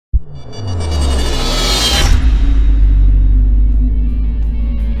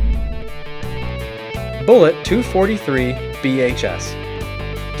Bullet 243 BHS.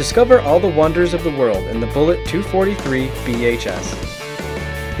 Discover all the wonders of the world in the Bullet 243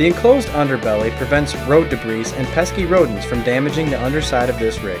 BHS. The enclosed underbelly prevents road debris and pesky rodents from damaging the underside of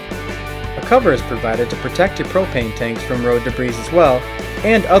this rig. A cover is provided to protect your propane tanks from road debris as well,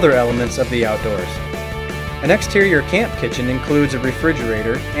 and other elements of the outdoors. An exterior camp kitchen includes a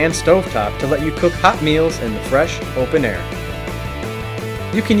refrigerator and stovetop to let you cook hot meals in the fresh, open air.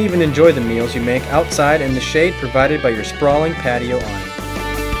 You can even enjoy the meals you make outside in the shade provided by your sprawling patio awning.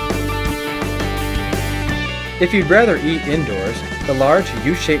 If you'd rather eat indoors, the large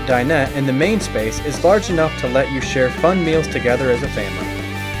U-shaped dinette in the main space is large enough to let you share fun meals together as a family.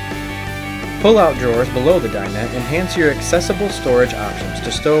 Pull-out drawers below the dinette enhance your accessible storage options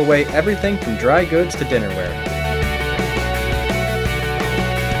to stow away everything from dry goods to dinnerware.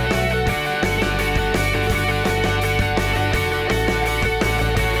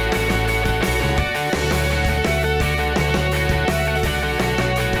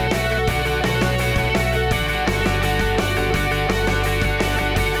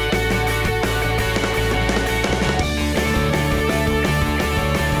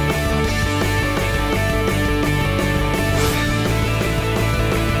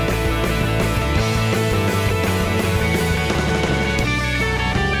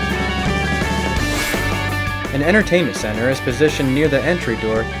 An entertainment center is positioned near the entry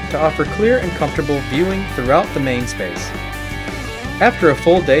door to offer clear and comfortable viewing throughout the main space. After a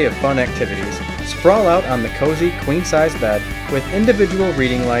full day of fun activities, sprawl out on the cozy queen-size bed with individual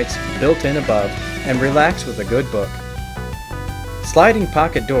reading lights built in above and relax with a good book. Sliding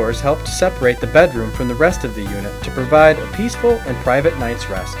pocket doors help to separate the bedroom from the rest of the unit to provide a peaceful and private night's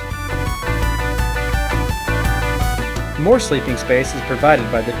rest. More sleeping space is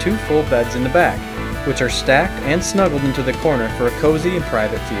provided by the two full beds in the back, which are stacked and snuggled into the corner for a cozy and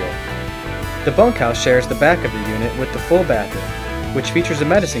private feel. The bunkhouse shares the back of the unit with the full bathroom, which features a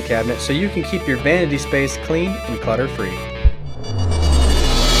medicine cabinet so you can keep your vanity space clean and clutter-free.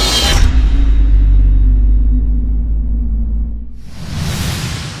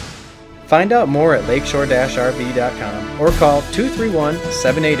 Find out more at lakeshore-rv.com or call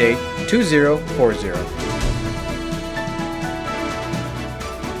 231-788-2040.